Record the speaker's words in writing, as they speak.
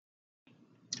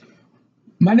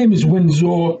My name is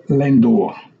Windsor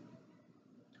Lendor.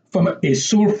 From a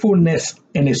soulfulness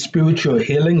and a spiritual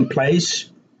healing place,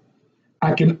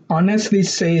 I can honestly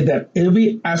say that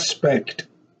every aspect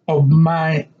of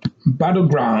my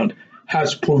battleground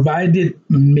has provided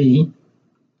me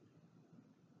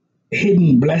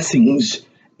hidden blessings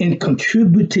and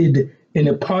contributed in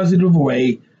a positive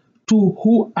way to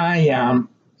who I am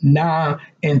now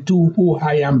and to who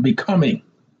I am becoming.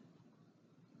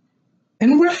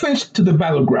 In reference to the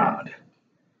battleground,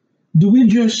 do we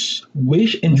just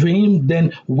wish and dream,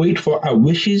 then wait for our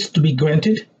wishes to be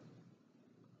granted?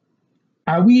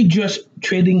 Are we just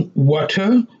trading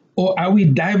water, or are we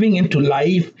diving into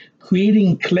life,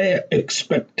 creating clear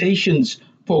expectations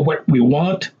for what we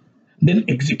want, then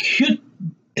executing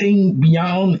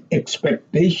beyond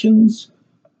expectations?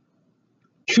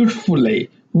 Truthfully,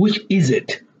 which is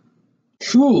it?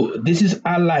 True, this is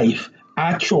our life,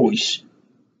 our choice,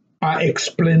 our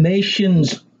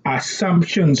explanations,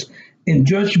 assumptions, and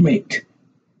judgments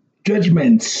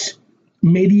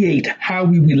mediate how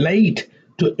we relate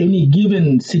to any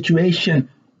given situation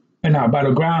in our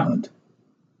battleground.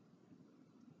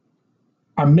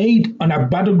 Are made on our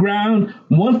battleground,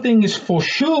 one thing is for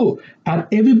sure: at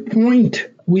every point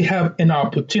we have an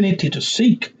opportunity to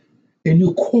seek a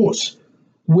new course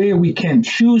where we can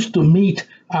choose to meet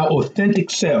our authentic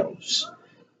selves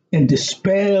and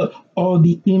dispel all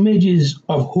the images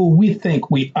of who we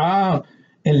think we are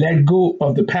and let go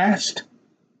of the past.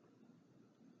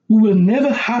 We will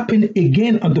never happen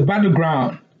again on the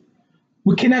battleground.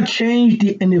 We cannot change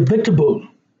the inevitable.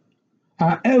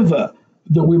 However,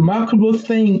 the remarkable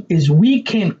thing is we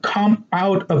can come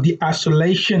out of the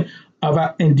isolation of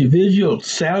our individual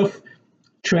self,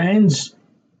 trends,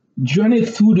 journey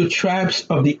through the traps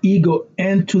of the ego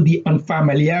into the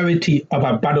unfamiliarity of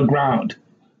our battleground.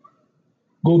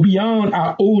 Go beyond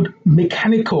our old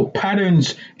mechanical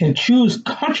patterns and choose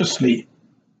consciously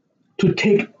to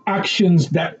take actions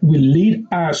that will lead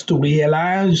us to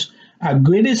realize our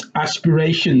greatest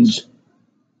aspirations.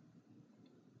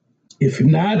 If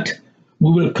not,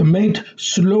 we will commit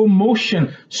slow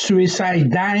motion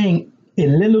suicide, dying a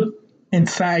little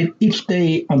inside each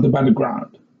day on the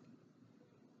battleground.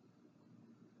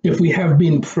 If we have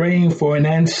been praying for an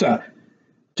answer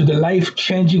to the life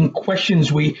changing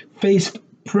questions we face,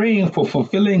 praying for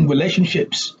fulfilling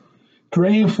relationships,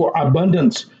 praying for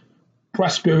abundance,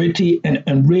 prosperity, and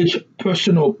enriched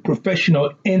personal,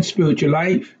 professional, and spiritual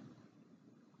life,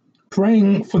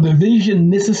 praying for the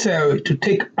vision necessary to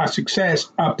take our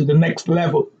success up to the next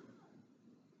level.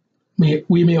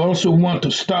 We may also want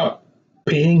to stop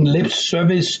paying lip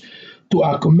service to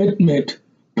our commitment,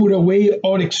 put away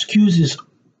all excuses,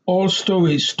 all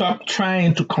stories, stop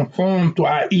trying to conform to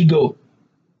our ego,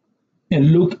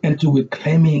 and look into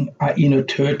reclaiming our inner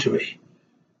territory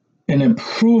and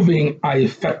improving our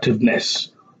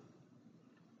effectiveness.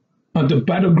 On the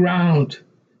battleground,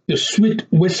 the sweet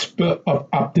whisper of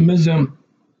optimism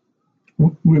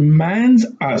reminds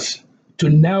us to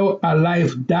narrow our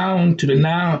life down to the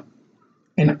now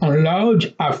and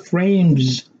enlarge our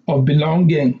frames of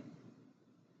belonging,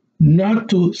 not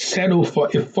to settle for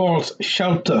a false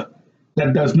shelter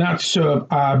that does not serve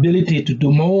our ability to do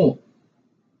more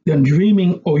than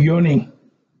dreaming or yearning.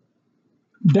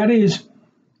 That is,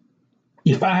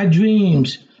 if our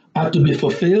dreams are to be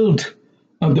fulfilled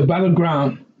on the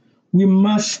battleground, we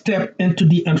must step into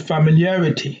the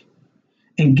unfamiliarity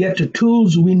and get the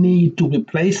tools we need to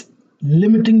replace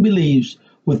limiting beliefs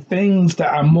with things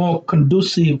that are more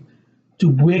conducive to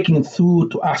breaking through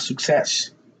to our success.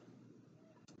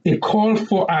 A call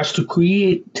for us to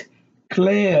create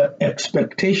clear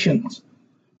expectations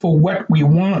for what we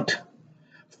want,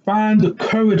 find the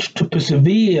courage to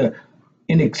persevere,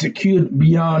 and execute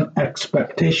beyond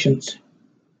expectations.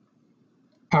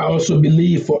 I also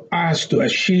believe for us to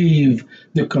achieve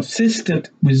the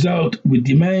consistent result we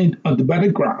demand on the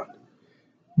battleground,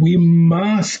 we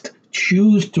must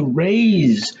choose to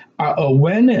raise our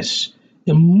awareness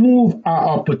and move our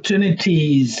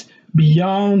opportunities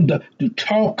beyond the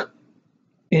talk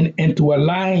and into a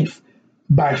life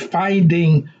by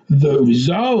finding the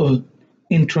resolve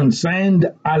and transcend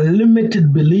our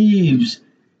limited beliefs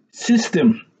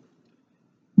system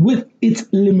with its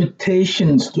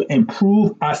limitations to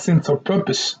improve our sense of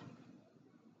purpose.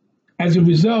 As a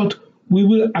result, we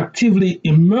will actively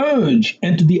emerge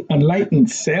into the enlightened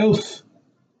self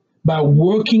by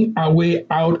working our way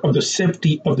out of the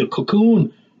safety of the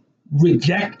cocoon,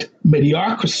 reject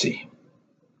mediocrity,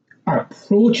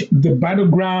 approach the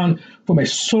battleground from a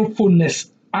soulfulness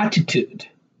attitude,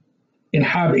 and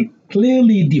have a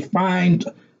clearly defined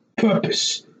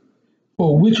purpose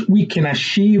for which we can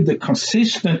achieve the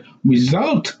consistent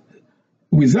results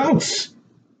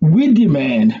we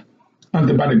demand on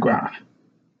the battleground.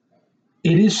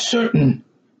 It is certain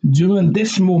during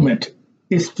this moment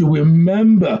is to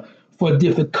remember for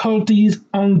difficulties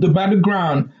on the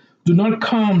battleground do not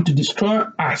come to destroy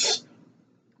us,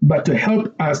 but to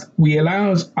help us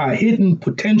realize our hidden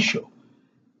potential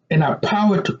and our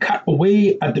power to cut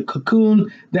away at the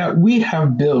cocoon that we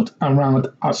have built around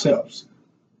ourselves.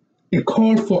 It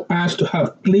calls for us to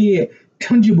have clear,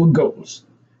 tangible goals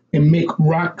and make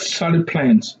rock solid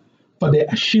plans for their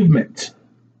achievement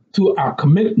through our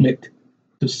commitment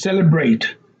to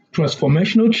celebrate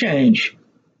transformational change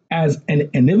as an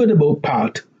inevitable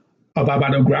part of our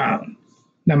battleground.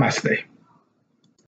 Namaste.